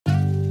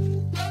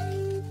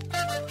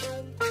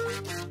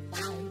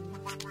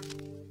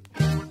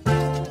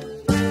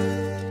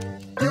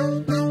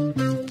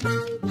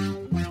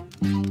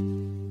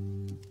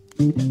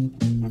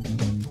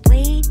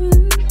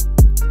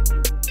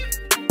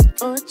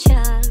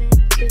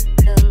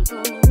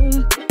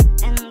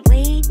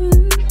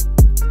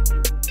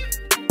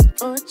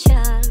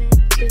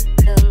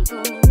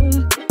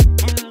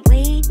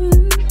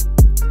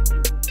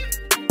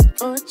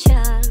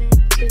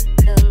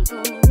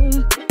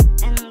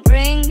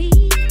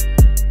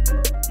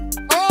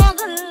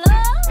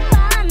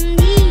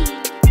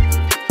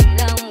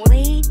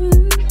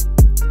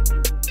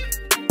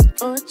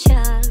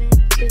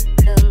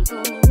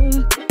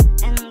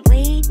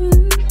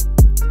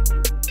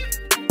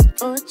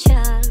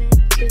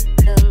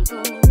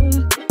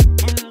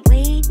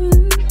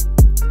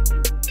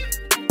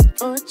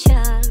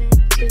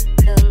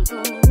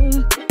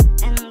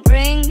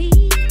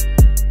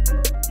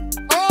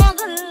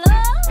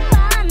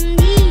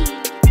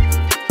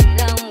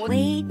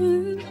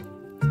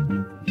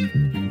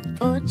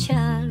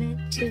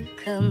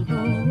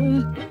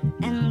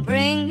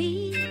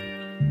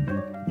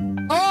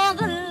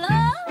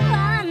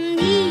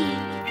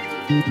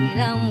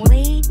I'm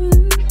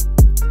waiting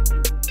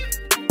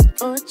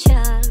for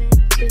Charlie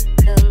to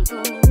come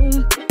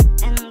home,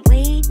 and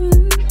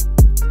waiting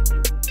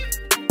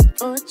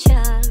for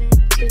Charlie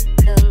to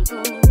come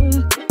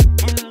home,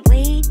 and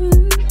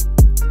waiting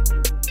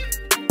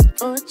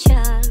for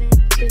Charlie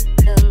to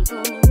come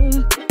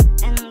home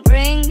and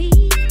bring me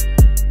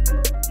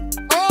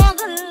all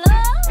the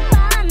love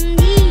I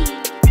need.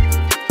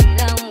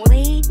 I'm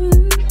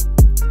waiting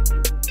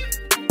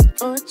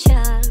for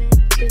Charlie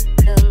to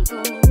come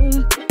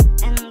home,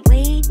 and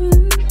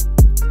waiting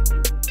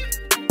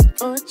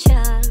for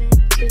Charlie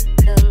to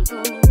come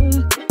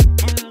home,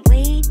 and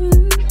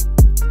waiting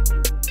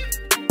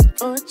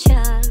for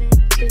Charlie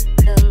to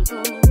come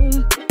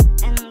home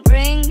and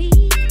bring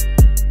me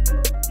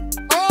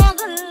all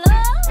the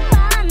love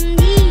I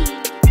need.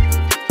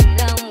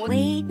 I'm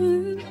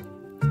waiting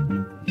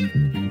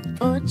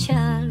for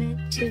Charlie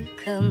to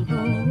come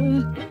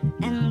home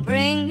and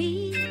bring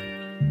me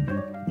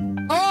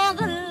all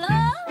the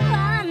love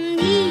I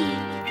need.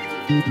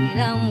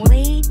 I'm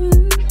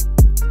waiting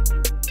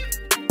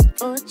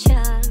for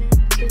Charlie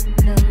to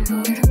come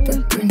home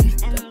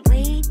and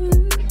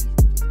waiting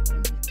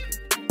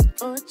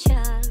for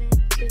Charlie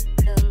to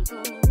come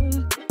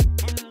home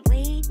and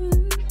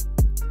waiting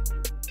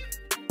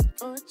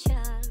for Charlie.